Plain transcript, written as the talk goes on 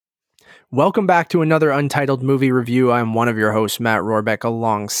Welcome back to another Untitled Movie Review. I'm one of your hosts, Matt Rohrbeck,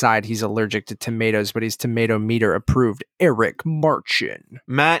 alongside he's allergic to tomatoes, but he's tomato meter approved, Eric Marchin.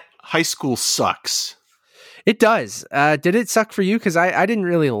 Matt, high school sucks. It does. Did it suck for you? Because I didn't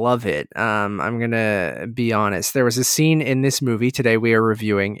really love it. I'm going to be honest. There was a scene in this movie. Today we are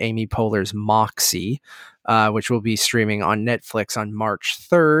reviewing Amy Poehler's Moxie, which will be streaming on Netflix on March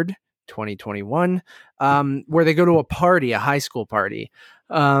 3rd, 2021, where they go to a party, a high school party.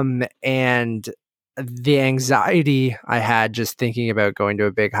 And the anxiety I had just thinking about going to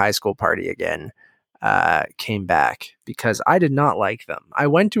a big high school party again came back because I did not like them. I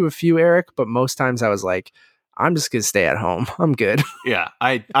went to a few, Eric, but most times I was like, I'm just gonna stay at home. I'm good. Yeah,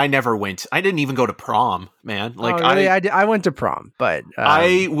 I never went. I didn't even go to prom, man. Like really? I went to prom, but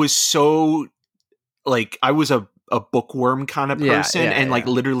I was so like I was a bookworm kind of person, and like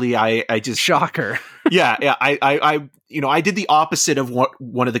literally I just shocker. I did the opposite of what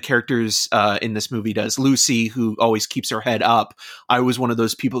one of the characters in this movie does. Lucy, who always keeps her head up. I was one of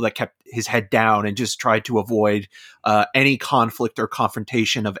those people that kept his head down and just tried to avoid any conflict or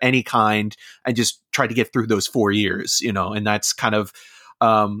confrontation of any kind, and just tried to get through those 4 years, and that's kind of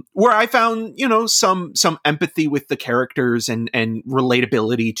where I found, some empathy with the characters and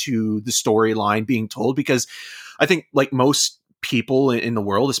relatability to the storyline being told, because I think like most people in the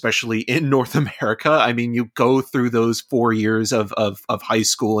world, especially in North America, I mean, you go through those 4 years of high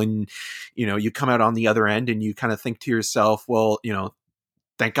school and, you come out on the other end and you kind of think to yourself, well,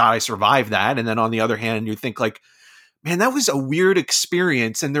 thank God I survived that. And then on the other hand, you think like, man, that was a weird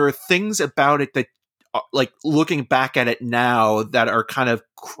experience. And there are things about it that, like looking back at it now, that are kind of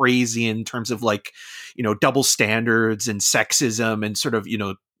crazy in terms of like, double standards and sexism and sort of,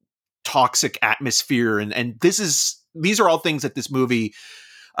 toxic atmosphere. And these are all things that this movie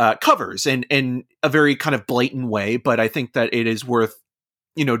covers in a very kind of blatant way. But I think that it is worth,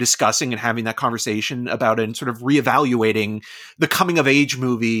 discussing and having that conversation about it and sort of reevaluating the coming of age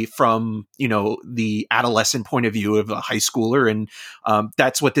movie from, the adolescent point of view of a high schooler. And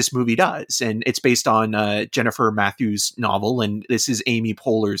that's what this movie does. And it's based on Jennifer Matthews' novel. And this is Amy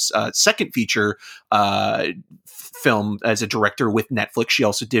Poehler's second feature film as a director with Netflix. She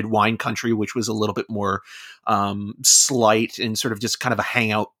also did Wine Country, which was a little bit more slight and sort of just kind of a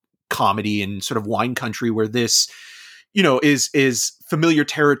hangout comedy, and sort of Wine Country, where this is familiar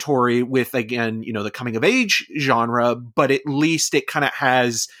territory with, again, the coming of age genre, but at least it kind of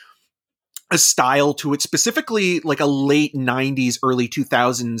has a style to it, specifically like a late 90s, early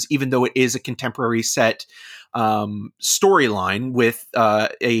 2000s, even though it is a contemporary set storyline with a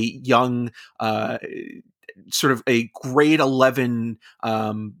young sort of a grade 11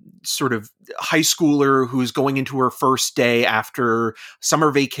 sort of high schooler who's going into her first day after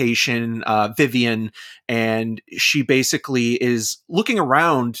summer vacation, Vivian, and she basically is looking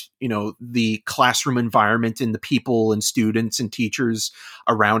around, the classroom environment and the people and students and teachers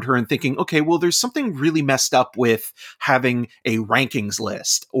around her and thinking, okay, well, there's something really messed up with having a rankings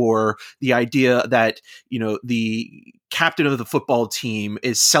list, or the idea that, the captain of the football team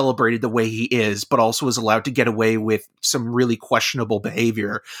is celebrated the way he is, but also is allowed to get away with some really questionable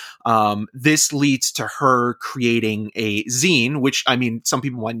behavior. This leads to her creating a zine, which, I mean, some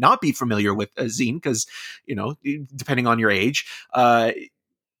people might not be familiar with a zine because, depending on your age,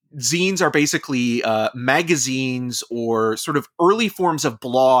 zines are basically magazines or sort of early forms of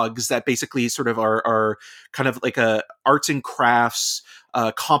blogs that basically sort of are kind of like a arts and crafts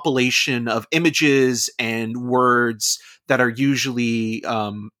compilation of images and words that are usually,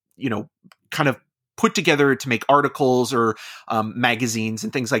 kind of put together to make articles or magazines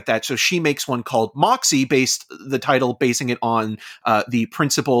and things like that. So she makes one called Moxie, the title basing it on the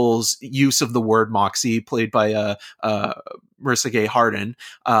principal's use of the word Moxie, played by Marissa Gay Harden,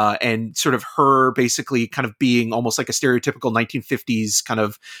 and sort of her basically kind of being almost like a stereotypical 1950s kind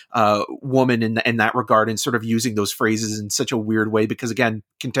of woman in that regard, and sort of using those phrases in such a weird way because, again,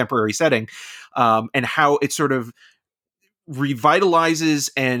 contemporary setting, and how it sort of revitalizes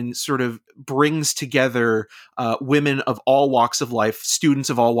and sort of brings together women of all walks of life, students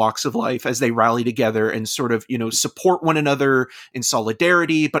of all walks of life, as they rally together and sort of, support one another in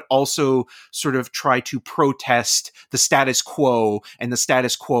solidarity, but also sort of try to protest the status quo, and the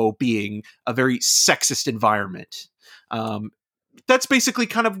status quo being a very sexist environment. That's basically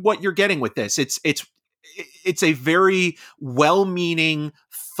kind of what you're getting with this. It's a very well-meaning,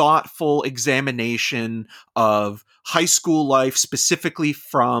 thoughtful examination of high school life, specifically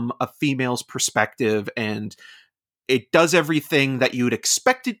from a female's perspective. And it does everything that you'd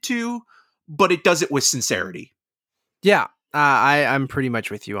expect it to, but it does it with sincerity. Yeah, I'm pretty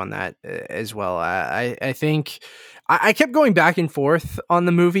much with you on that as well. I think I kept going back and forth on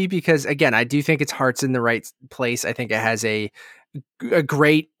the movie because, again, I do think its heart's in the right place. I think it has a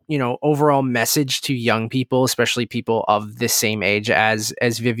great, overall message to young people, especially people of the same age as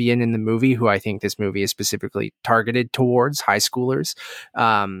Vivian in the movie, who I think this movie is specifically targeted towards, high schoolers.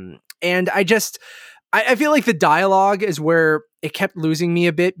 And I feel like the dialogue is where it kept losing me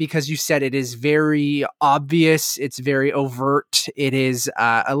a bit, because you said it is very obvious. It's very overt. It is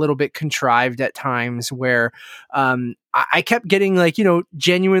a little bit contrived at times, where I kept getting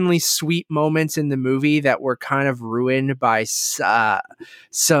genuinely sweet moments in the movie that were kind of ruined by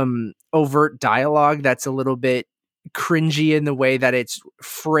some overt dialogue that's a little bit cringy in the way that it's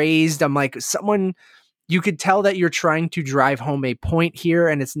phrased. I'm like, you could tell that you're trying to drive home a point here,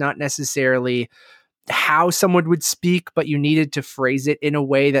 and it's not necessarily how someone would speak, but you needed to phrase it in a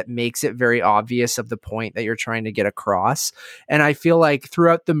way that makes it very obvious of the point that you're trying to get across. And I feel like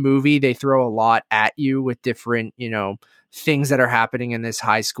throughout the movie, they throw a lot at you with different, things that are happening in this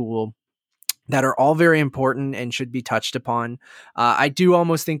high school that are all very important and should be touched upon. I do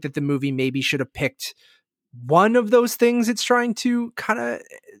almost think that the movie maybe should have picked one of those things it's trying to kind of,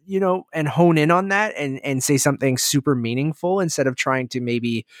 and hone in on that and say something super meaningful, instead of trying to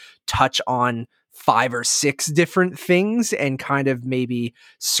maybe touch on 5 or 6 different things and kind of maybe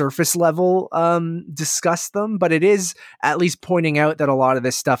surface level discuss them. But it is at least pointing out that a lot of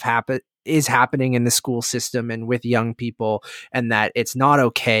this stuff is happening in the school system and with young people, and that it's not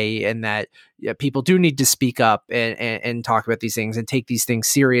okay, and that people do need to speak up and talk about these things and take these things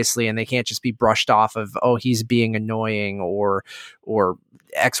seriously, and they can't just be brushed off of, oh, he's being annoying or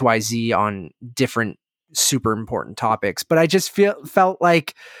XYZ on different super important topics. But I just felt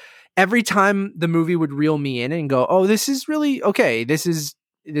like every time the movie would reel me in and go, oh, this is really okay, this is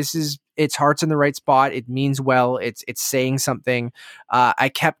its heart's in the right spot, it means well, it's saying something, I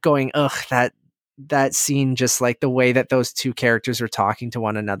kept going, ugh, that scene, just like the way that those two characters are talking to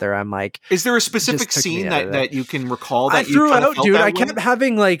one another, I'm like, is there a specific scene that you can recall that I you threw kind of out, felt dude? that I way? kept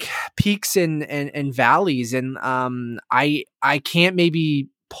having like peaks and valleys, and I can't maybe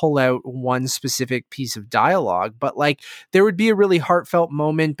pull out one specific piece of dialogue, but like there would be a really heartfelt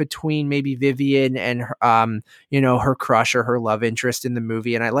moment between maybe Vivian and her crush or her love interest in the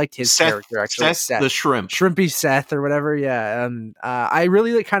movie, and I liked his character actually, Seth the Shrimpy Seth or whatever. Yeah, I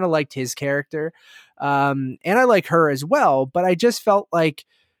really kind of liked his character, and I like her as well. But I just felt like,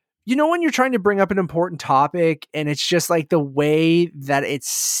 when you're trying to bring up an important topic and it's just like the way that it's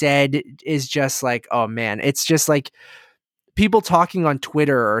said is just like, oh man, it's just like people talking on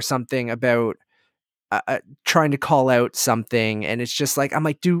Twitter or something about trying to call out something. And it's just like, I'm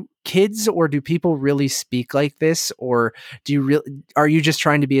like, do kids or do people really speak like this? Or are you just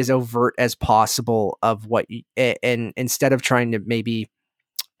trying to be as overt as possible of what and instead of trying to maybe,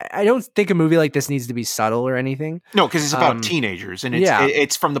 I don't think a movie like this needs to be subtle or anything. No, because it's about teenagers, and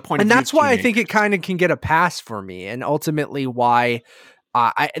it's from the point of view. And that's why I think it kind of can get a pass for me, and ultimately why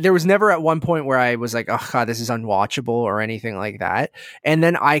there was never at one point where I was like, oh God, this is unwatchable or anything like that. And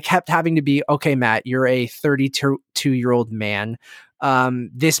then I kept having to be, okay, Matt, you're a 32-year-old man.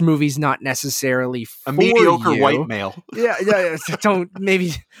 This movie's not necessarily for a mediocre you. white male. Yeah. Don't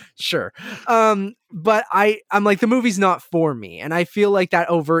maybe sure. But I'm like, the movie's not for me. And I feel like that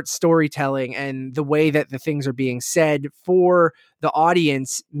overt storytelling and the way that the things are being said for the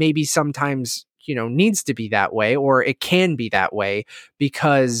audience maybe sometimes, needs to be that way, or it can be that way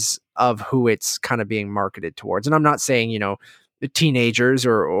because of who it's kind of being marketed towards. And I'm not saying, the teenagers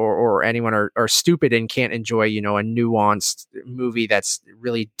or anyone are stupid and can't enjoy, a nuanced movie that's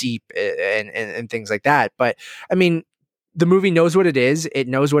really deep and things like that. But I mean, the movie knows what it is. It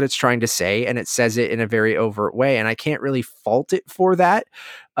knows what it's trying to say, and it says it in a very overt way. And I can't really fault it for that.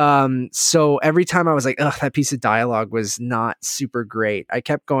 So every time I was like, ugh, that piece of dialogue was not super great, I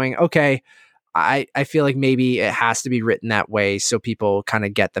kept going, okay, I feel like maybe it has to be written that way so people kind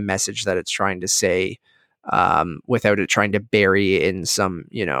of get the message that it's trying to say, without it trying to bury in some,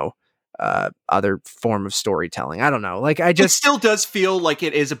 other form of storytelling. I don't know. Like, it still does feel like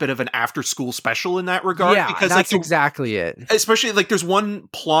it is a bit of an after school special in that regard. Yeah, because that's exactly it. Especially like there's one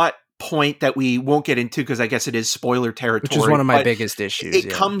plot point that we won't get into because I guess it is spoiler territory, which is one of my biggest issues.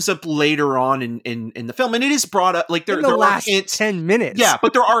 It comes up later on in the film, and it is brought up like there last are hints, 10 minutes. Yeah,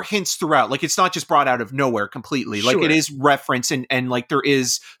 but there are hints throughout. Like, it's not just brought out of nowhere completely. Sure. Like, it is referenced, and like there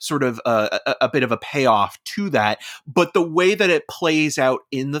is sort of a bit of a payoff to that. But the way that it plays out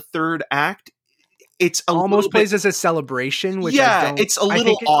in the third act, it's almost plays as a celebration, which it's a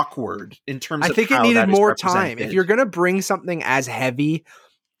little awkward in terms of I think it needed more time. If you're going to bring something as heavy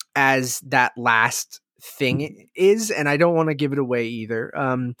as that last thing is, and I don't want to give it away either.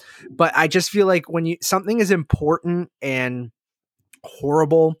 But I just feel like when something is important and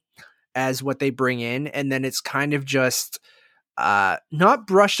horrible as what they bring in, and then it's kind of just not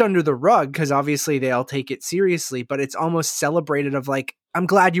brushed under the rug, because obviously they all take it seriously, but it's almost celebrated of like, I'm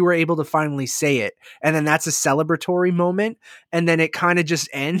glad you were able to finally say it. And then that's a celebratory moment. And then it kind of just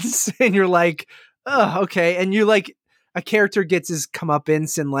ends and you're like, oh, okay. And you like, a character gets his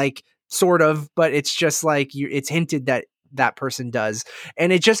comeuppance and like, sort of, but it's just like it's hinted that that person does.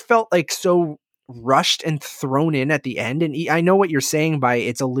 And it just felt like so rushed and thrown in at the end. And I know what you're saying by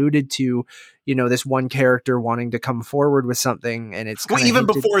it's alluded to, this one character wanting to come forward with something, and it's well, even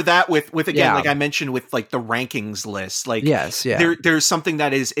hinted. before that, with again, Yeah. like I mentioned, with like the rankings list, like Yes, yeah. there's something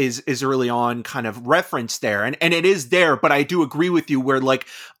that is early on kind of referenced there, and it is there. But I do agree with you where like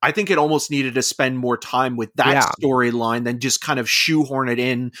I think it almost needed to spend more time with that storyline than just kind of shoehorn it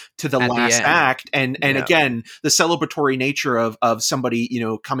in to the last act. And again, the celebratory nature of somebody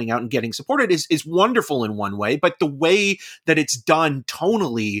coming out and getting supported is wonderful in one way, but the way that it's done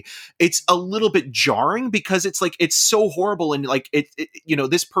tonally, it's a little bit jarring because it's like it's so horrible, and like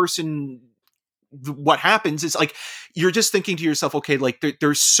this person, what happens is like you're just thinking to yourself, okay, like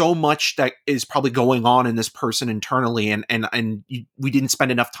there's so much that is probably going on in this person internally, and we didn't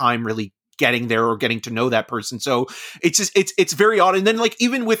spend enough time really getting there or getting to know that person. So it's just it's very odd. And then like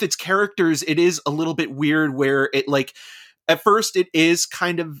even with its characters, it is a little bit weird where it like at first it is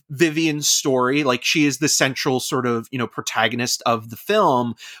kind of Vivian's story, like she is the central sort of protagonist of the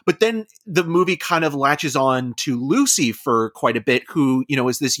film, but then the movie kind of latches on to Lucy for quite a bit, who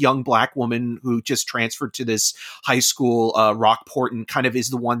is this young Black woman who just transferred to this high school, Rockport, and kind of is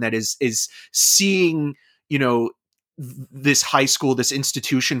the one that is seeing this high school, this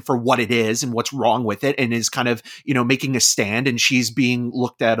institution for what it is and what's wrong with it, and is kind of making a stand. And she's being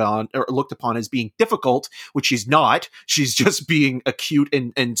looked upon as being difficult, which she's not. She's just being acute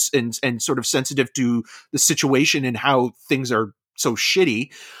and sort of sensitive to the situation and how things are so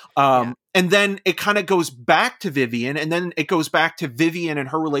shitty. And then it kind of goes back to Vivian, and then it goes back to Vivian and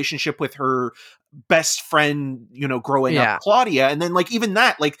her relationship with her best friend, growing up, Claudia. And then like even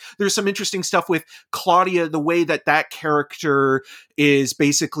that, like there's some interesting stuff with Claudia, the way that character is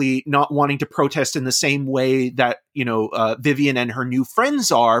basically not wanting to protest in the same way that Vivian and her new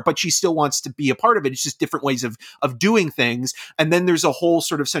friends are, but she still wants to be a part of it. It's just different ways of doing things. And then there's a whole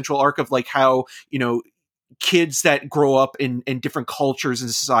sort of central arc of like how kids that grow up in different cultures in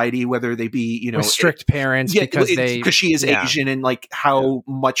society, whether they be with strict parents, because she is Asian, and like how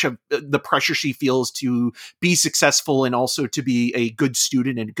much of the pressure she feels to be successful and also to be a good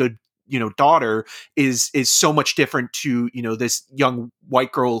student and good daughter is so much different to this young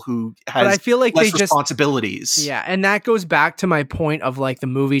white girl who has, but I feel like less responsibilities. And that goes back to my point of like the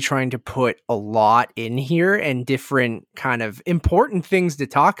movie trying to put a lot in here and different kind of important things to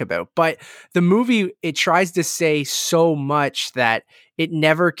talk about, but the movie, it tries to say so much that it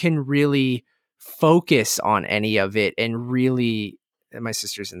never can really focus on any of it. And really, my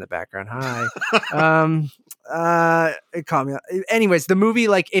sister's in the background, hi. It caught me. Anyways, the movie,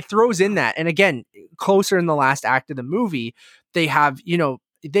 like it throws in that, and again, closer in the last act of the movie, they have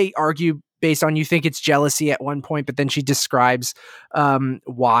they argue based on, you think it's jealousy at one point, but then she describes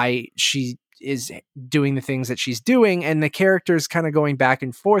why she is doing the things that she's doing, and the characters kind of going back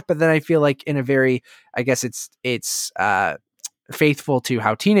and forth. But then I feel like in a very, I guess it's faithful to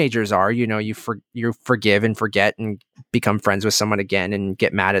how teenagers are, you forgive and forget and become friends with someone again and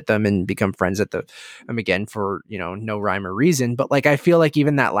get mad at them and become friends at them again for no rhyme or reason. But like I feel like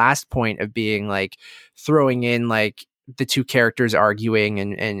even that last point of being like throwing in like the two characters arguing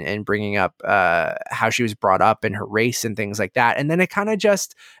and bringing up how she was brought up and her race and things like that, and then it kind of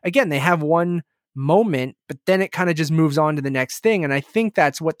just, again, they have one moment, but then it kind of just moves on to the next thing. And I think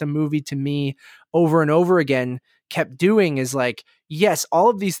that's what the movie, to me, over and over again kept doing, is like, yes, all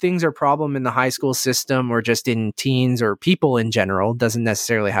of these things are a problem in the high school system or just in teens or people in general. Doesn't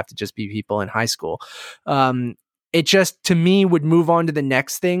necessarily have to just be people in high school. It just, to me, would move on to the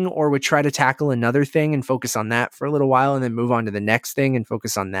next thing, or would try to tackle another thing and focus on that for a little while, and then move on to the next thing and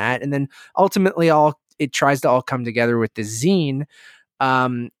focus on that. And then ultimately it tries to all come together with the zine.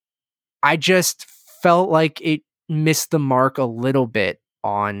 I just felt like it missed the mark a little bit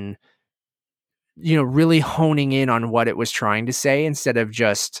on really honing in on what it was trying to say instead of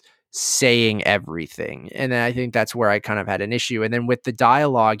just saying everything. And then I think that's where I kind of had an issue. And then with the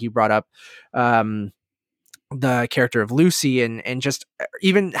dialogue, you brought up the character of Lucy, and just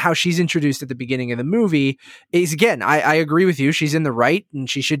even how she's introduced at the beginning of the movie is, again, I agree with you. She's in the right and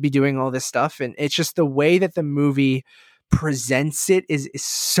she should be doing all this stuff. And it's just the way that the movie presents it is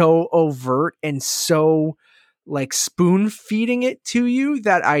so overt and so like spoon feeding it to you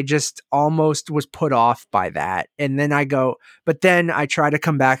that I just almost was put off by that. And then but then I try to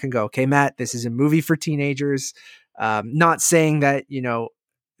come back and go, okay, Matt, this is a movie for teenagers. Not saying that,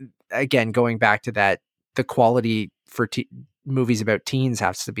 again, going back to that, the quality for movies about teens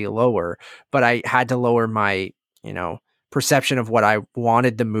has to be lower, but I had to lower my, perception of what I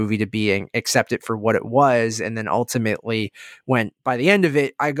wanted the movie to be and accept it for what it was. And then ultimately by the end of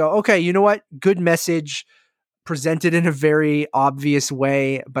it, I go, okay, you know what? Good message presented in a very obvious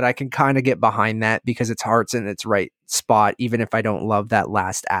way, but I can kind of get behind that because its heart's in its right spot, even if I don't love that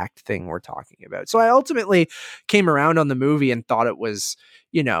last act thing we're talking about. So I ultimately came around on the movie and thought it was,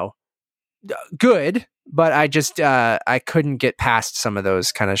 good, but I just I couldn't get past some of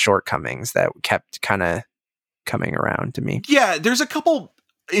those kind of shortcomings that kept kind of coming around to me. Yeah, there's a couple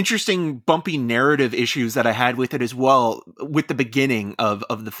interesting bumpy narrative issues that I had with it as well with the beginning of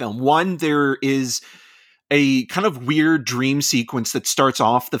the film. One, there is a kind of weird dream sequence that starts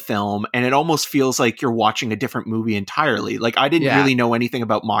off the film, and it almost feels like you're watching a different movie entirely. Like, I didn't really know anything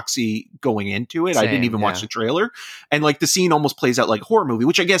about Moxie going into it. I didn't even watch the trailer. And like the scene almost plays out like a horror movie,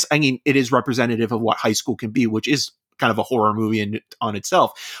 which it is representative of what high school can be, which is kind of a horror movie on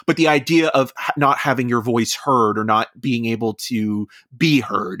itself. But the idea of not having your voice heard or not being able to be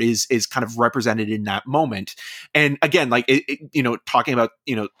heard is kind of represented in that moment. And again, like, talking about,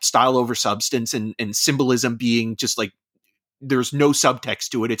 style over substance and symbolism being just like, there's no subtext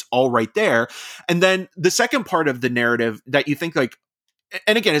to it. It's all right there. And then the second part of the narrative that you think like,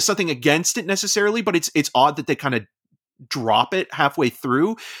 and again, it's something against it necessarily, but it's odd that they kind of drop it halfway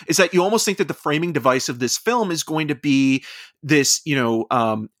through, is that you almost think that the framing device of this film is going to be this,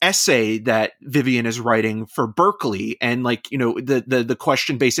 essay that Vivian is writing for Berkeley. And like, the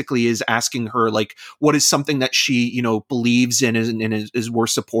question basically is asking her, like, what is something that she, believes in and is worth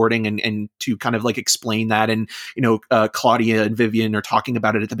supporting, and to kind of like explain that. And, Claudia and Vivian are talking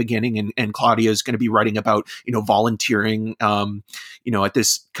about it at the beginning, and Claudia is going to be writing about, volunteering, at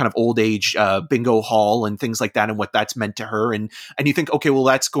this kind of old age, bingo hall and things like that, and what that's meant to her. And you think, okay, well,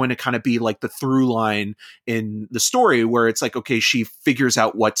 that's going to kind of be like the through line in the story, where it's like, okay, she figures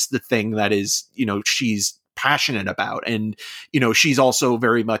out what's the thing that is, she's passionate about. And, she's also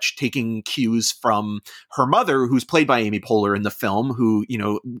very much taking cues from her mother, who's played by Amy Poehler in the film, who,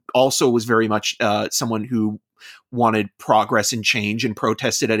 also was very much someone who wanted progress and change and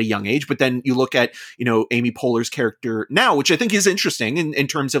protested at a young age. But then you look at, Amy Poehler's character now, which I think is interesting in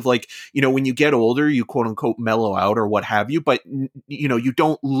terms of like, when you get older, you quote unquote mellow out or what have you, but you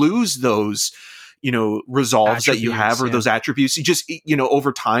don't lose those, resolves that you have, or those attributes. You just,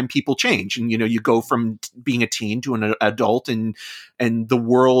 over time people change, and, you go from being a teen to an adult, and the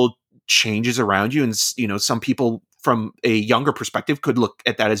world changes around you. And, some people from a younger perspective could look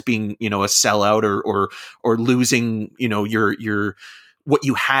at that as being, a sellout or losing, your what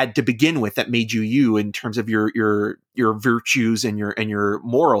you had to begin with that made you in terms of your virtues and your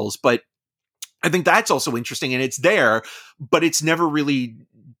morals. But I think that's also interesting, and it's there, but it's never really,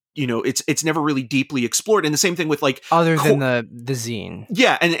 it's never really deeply explored. And the same thing with like, other than the zine.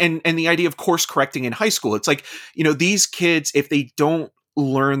 Yeah. And the idea of course correcting in high school. It's like, these kids, if they don't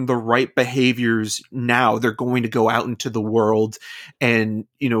learn the right behaviors now, they're going to go out into the world and,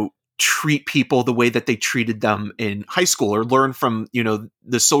 treat people the way that they treated them in high school, or learn from,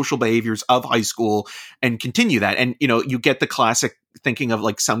 the social behaviors of high school and continue that. And, you get the classic thinking of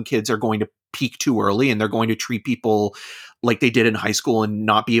like, some kids are going to peak too early and they're going to treat people like they did in high school and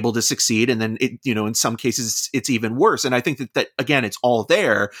not be able to succeed. And then it, in some cases it's even worse. And I think that again, it's all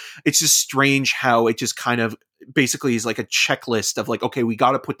there. It's just strange how it just kind of basically is like a checklist of like, okay, we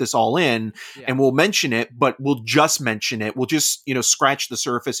got to put this all in, and we'll mention it, but we'll just mention it. We'll just, scratch the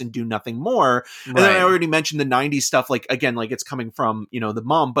surface and do nothing more. And then I already mentioned the 90s stuff, like, again, like it's coming from, the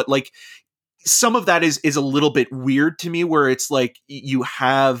mom, but like some of that is a little bit weird to me, where it's like you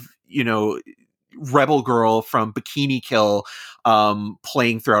have, Rebel Girl from Bikini Kill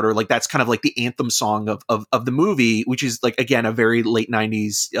playing throughout, or like that's kind of like the anthem song of the movie, which is like, again, a very late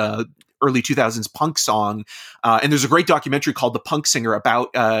 90s early 2000s punk song, and there's a great documentary called The Punk Singer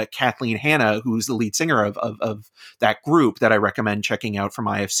about Kathleen Hanna, who's the lead singer of that group, that I recommend checking out from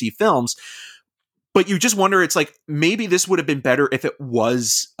IFC Films. But you just wonder, it's like, maybe this would have been better if it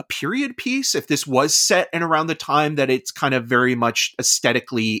was a period piece, if this was set in around the time that it's kind of very much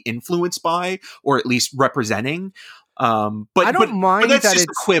aesthetically influenced by, or at least representing. But I don't mind, but that's that just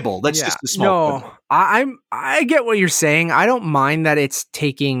it's a quibble. That's just a small quibble. I get what you're saying. I don't mind that it's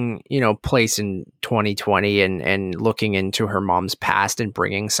taking, place in 2020 and looking into her mom's past and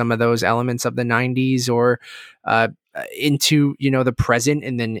bringing some of those elements of the 90s, or into, the present,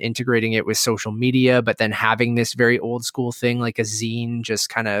 and then integrating it with social media, but then having this very old school thing like a zine, just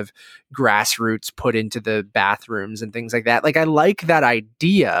kind of grassroots put into the bathrooms and things like that. Like, I like that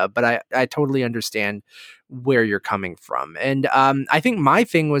idea, but I totally understand where you're coming from. And I think my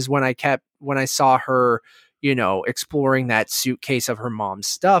thing was when I saw her, exploring that suitcase of her mom's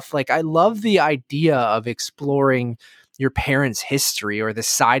stuff. Like, I love the idea of exploring your parents' history, or the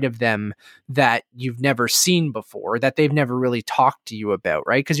side of them that you've never seen before, that they've never really talked to you about,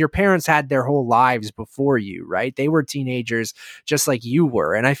 right? Because your parents had their whole lives before you, right? They were teenagers just like you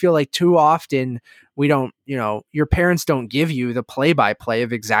were. And I feel like too often we don't, your parents don't give you the play by play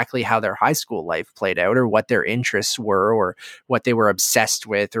of exactly how their high school life played out, or what their interests were, or what they were obsessed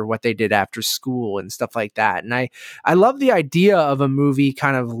with, or what they did after school and stuff like that. And I love the idea of a movie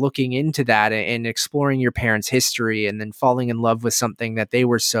kind of looking into that and exploring your parents' history, and then falling in love with something that they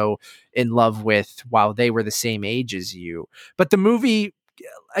were so in love with while they were the same age as you. But the movie,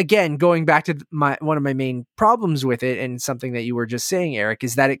 again, going back to one of my main problems with it, and something that you were just saying, Eric,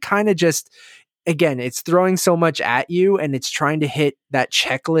 is that it kind of just, again, it's throwing so much at you, and it's trying to hit that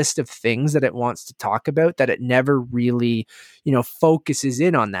checklist of things that it wants to talk about, that it never really, focuses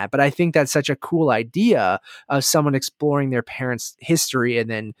in on that. But I think that's such a cool idea of someone exploring their parents' history, and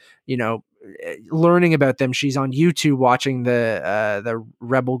then, learning about them. She's on YouTube watching the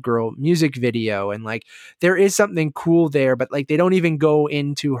Rebel Girl music video, and like, there is something cool there, but like, they don't even go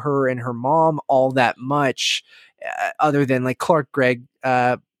into her and her mom all that much, other than like Clark Gregg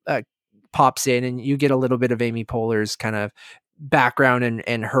pops in, and you get a little bit of Amy Poehler's kind of background,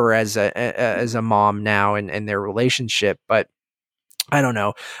 and her as a mom now, and their relationship. But I don't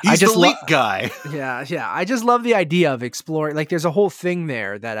know. He's the leak guy. Yeah. I just love the idea of exploring. Like, there's a whole thing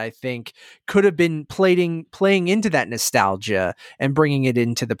there that I think could have been playing into that nostalgia, and bringing it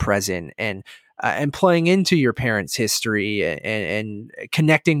into the present, and playing into your parents' history, and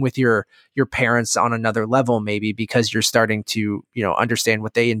connecting with your parents on another level, maybe because you're starting to, understand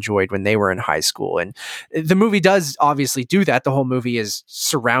what they enjoyed when they were in high school. And the movie does obviously do that. The whole movie is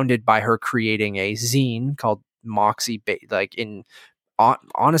surrounded by her creating a zine called Moxie,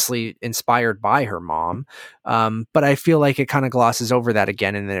 honestly inspired by her mom. But I feel like it kind of glosses over that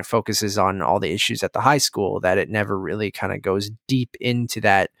again, and then it focuses on all the issues at the high school, that it never really kind of goes deep into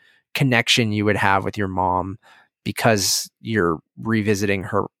that connection you would have with your mom, because you're revisiting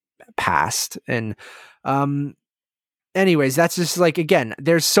her past. And anyways, that's just like, again,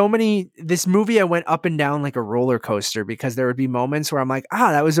 there's so many, this movie, I went up and down like a roller coaster, because there would be moments where I'm like,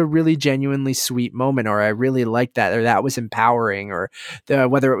 that was a really genuinely sweet moment, or I really liked that, or that was empowering, or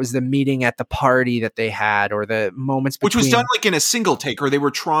whether it was the meeting at the party that they had, or the moments which was done like in a single take, or they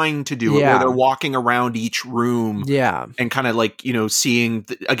were trying to do it where they're walking around each room, and kind of like, seeing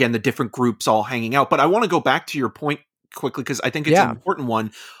again the different groups all hanging out. But I want to go back to your point quickly, because I think it's an important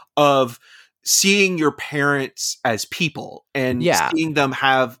one, of seeing your parents as people, and seeing them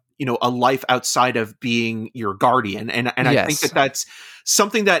have, a life outside of being your guardian. And I think that that's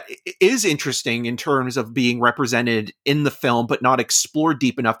something that is interesting in terms of being represented in the film, but not explored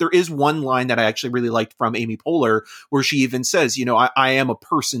deep enough. There is one line that I actually really liked from Amy Poehler, where she even says, I am a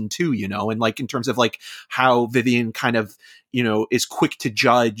person too, and like, in terms of like how Vivian kind of, is quick to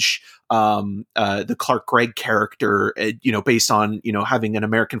judge the Clark Gregg character, based on, having an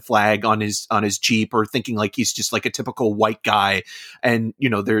American flag on his Jeep, or thinking like he's just like a typical white guy. And,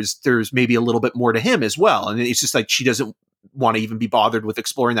 there's maybe a little bit more to him as well. And it's just like, she doesn't want to even be bothered with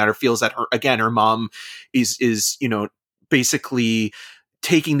exploring that, or feels that her mom is, basically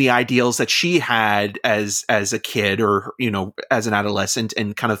taking the ideals that she had as a kid, or, as an adolescent,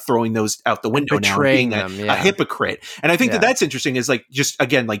 and kind of throwing those out the window now, and being a hypocrite. And I think that that's interesting, is like, just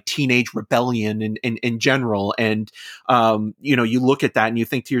again, like teenage rebellion in general. And, you look at that and you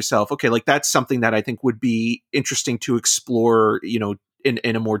think to yourself, okay, like, that's something that I think would be interesting to explore,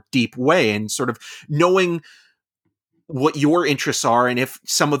 in a more deep way, and sort of knowing what your interests are, and if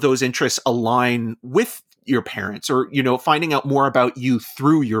some of those interests align with your parents, or, finding out more about you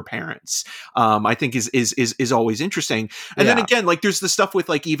through your parents, I think is always interesting. And then again, like, there's the stuff with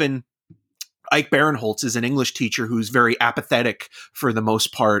like, even Ike Barinholtz is an English teacher who's very apathetic for the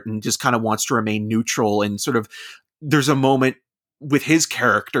most part, and just kind of wants to remain neutral. And sort of, there's a moment with his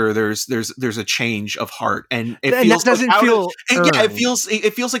character, there's a change of heart, and it feels doesn't like feel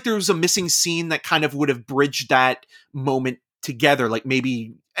it feels like there was a missing scene that kind of would have bridged that moment together. Like,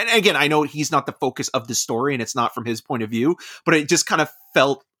 maybe, and again, I know he's not the focus of the story, and it's not from his point of view, but it just kind of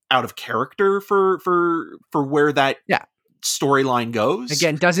felt out of character for where that storyline goes.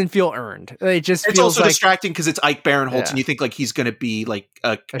 Again, doesn't feel earned. It's also like distracting, because it's Ike Barinholtz, and you think like he's going to be like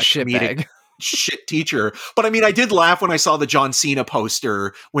a shitbag. shit teacher. But I mean, I did laugh when I saw the John Cena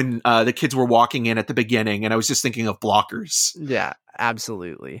poster when the kids were walking in at the beginning, and I was just thinking of Blockers. Yeah,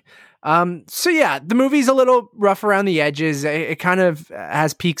 absolutely. So yeah, the movie's a little rough around the edges. It kind of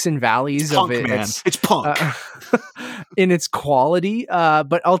has peaks and valleys It's punk, of it. man. It's punk. In its quality.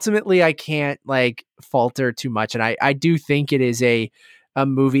 But ultimately I can't like falter too much. And I do think it is a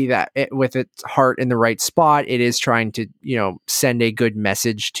movie that with its heart in the right spot, it is trying to, send a good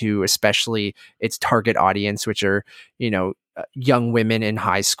message to especially its target audience, which are, young women in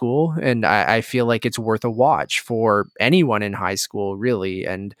high school. And I feel like it's worth a watch for anyone in high school, really.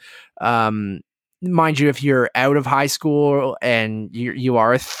 And, mind you, if you're out of high school and you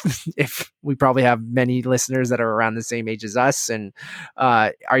are, if we probably have many listeners that are around the same age as us, and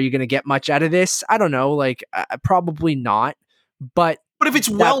are you going to get much out of this? I don't know, like probably not. But if it's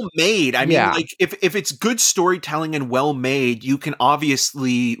well made, I mean, yeah. like if it's good storytelling and well made, you can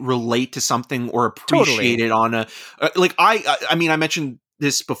obviously relate to something or appreciate it on a like I mean, I mentioned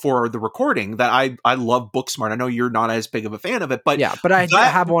this before the recording that I love Booksmart. I know you're not as big of a fan of it, but yeah, but I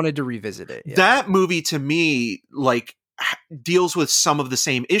have wanted to revisit it. Yeah. That movie to me, like, deals with some of the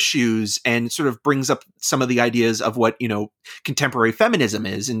same issues and sort of brings up some of the ideas of what, contemporary feminism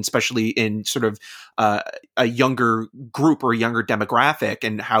is, and especially in sort of a younger group or a younger demographic,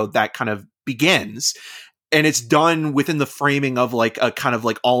 and how that kind of begins. And it's done within the framing of like a kind of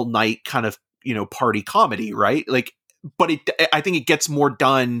like all night kind of, party comedy, right? Like, but I think it gets more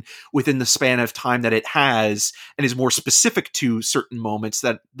done within the span of time that it has, and is more specific to certain moments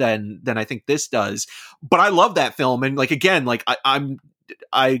than I think this does. But I love that film, and like again, like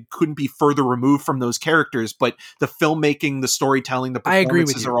I couldn't be further removed from those characters, but the filmmaking, the storytelling, the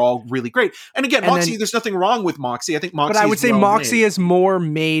performances are all really great. And again, Moxie, there's nothing wrong with Moxie. I think Moxie, but I would say Moxie is more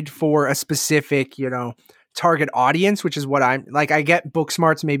made for a specific, target audience, which is what I'm like. I get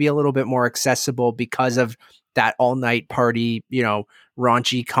Booksmart's maybe a little bit more accessible because of that all night party,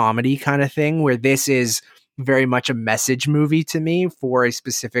 raunchy comedy kind of thing, where this is very much a message movie to me for a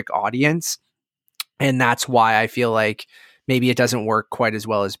specific audience. And that's why I feel like maybe it doesn't work quite as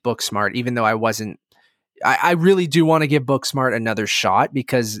well as Booksmart, even though I really do want to give Booksmart another shot,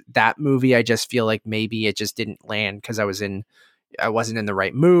 because that movie, I just feel like maybe it just didn't land because I wasn't in the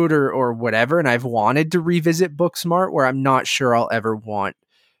right mood or whatever. And I've wanted to revisit Booksmart, where I'm not sure I'll ever want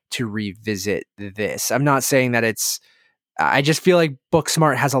to revisit this. I'm not saying that I just feel like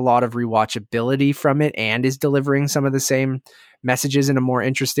Booksmart has a lot of rewatchability from it and is delivering some of the same messages in a more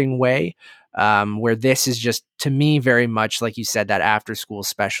interesting way. Where this is just, to me, very much, like you said, that after school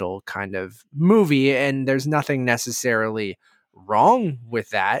special kind of movie. And there's nothing necessarily wrong with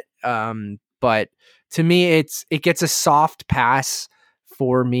that. But to me, it gets a soft pass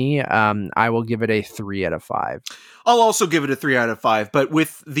for me. I will give it a 3 out of 5. I'll also give it a 3 out of 5, but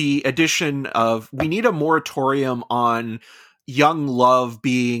with the addition of, we need a moratorium on young love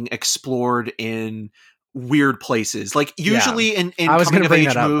being explored in weird places. Like usually in coming of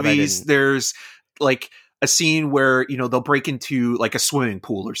age movies, there's like a scene where, they'll break into like a swimming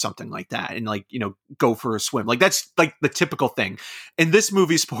pool or something like that and like, go for a swim. Like that's like the typical thing. In this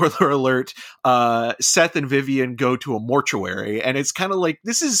movie, spoiler alert, Seth and Vivian go to a mortuary, and it's kind of like,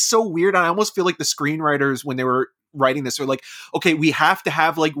 this is so weird. I almost feel like the screenwriters, when they were writing this, are like, okay, we have to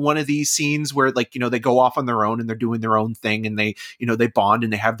have like one of these scenes where like, they go off on their own and they're doing their own thing, and they, they bond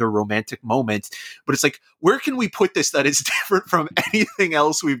and they have their romantic moments. But it's like, where can we put this that is different from anything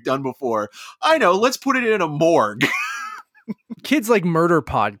else we've done before? I know, let's put it in a morgue. Kids like murder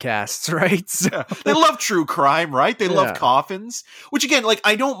podcasts, right? So. Yeah. They love true crime, right? They love coffins, which again, like,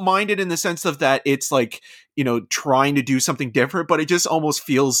 I don't mind it in the sense of that it's like, trying to do something different, but it just almost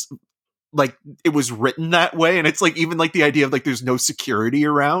feels like it was written that way. And it's like, even like the idea of like there's no security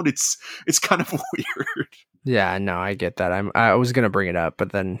around, it's kind of weird. Yeah, no, I get that. I was gonna bring it up,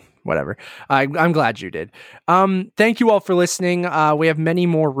 but then whatever. I'm glad you did. Thank you all for listening. We have many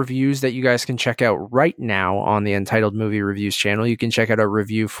more reviews that you guys can check out right now on the Untitled Movie Reviews channel. You can check out our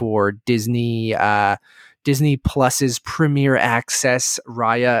review for Disney Plus's Premier Access,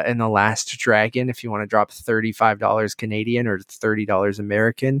 Raya and the Last Dragon, if you want to drop $35 Canadian or $30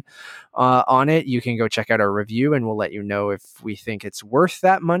 American on it. You can go check out our review, and we'll let you know if we think it's worth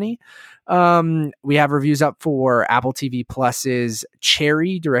that money. We have reviews up for Apple TV Plus's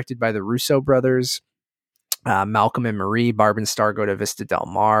Cherry, directed by the Russo brothers. Malcolm and Marie, Barb and Star Go to Vista Del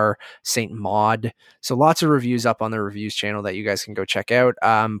Mar, Saint Maud. So lots of reviews up on the reviews channel that you guys can go check out.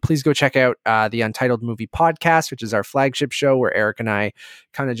 Please go check out the Untitled Movie Podcast, which is our flagship show where Eric and I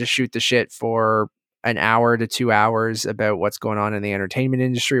kind of just shoot the shit for an hour to 2 hours about what's going on in the entertainment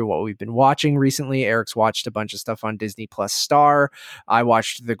industry, what we've been watching recently. Eric's watched a bunch of stuff on Disney Plus Star. I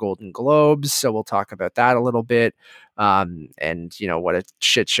watched the Golden Globes, so we'll talk about that a little bit. And what a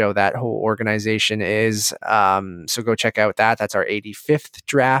shit show that whole organization is. So go check out that. That's our 85th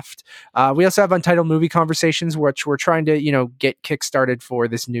draft. We also have Untitled Movie Conversations, which we're trying to, get kickstarted for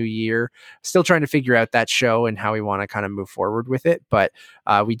this new year. Still trying to figure out that show and how we want to kind of move forward with it. But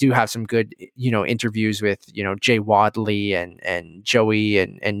we do have some good, interviews with, Jay Wadley and Joey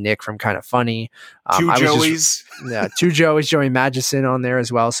and Nick from Kind of Funny. Two Joeys. Two Joeys, Joey Magison on there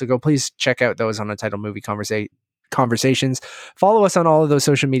as well. So go please check out those on Untitled Movie Conversations. Follow us on all of those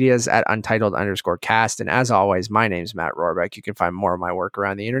social medias at Untitled_cast. And as always, my name's Matt Rohrbeck. You can find more of my work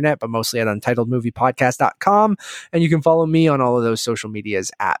around the internet, but mostly at UntitledMoviePodcast.com. And you can follow me on all of those social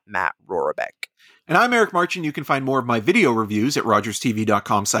medias at Matt Rohrbeck. And I'm Eric Marchin. You can find more of my video reviews at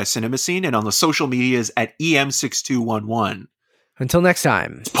RogersTV.com/CinemaScene and on the social medias at EM6211. Until next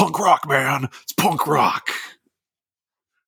time. It's punk rock, man. It's punk rock.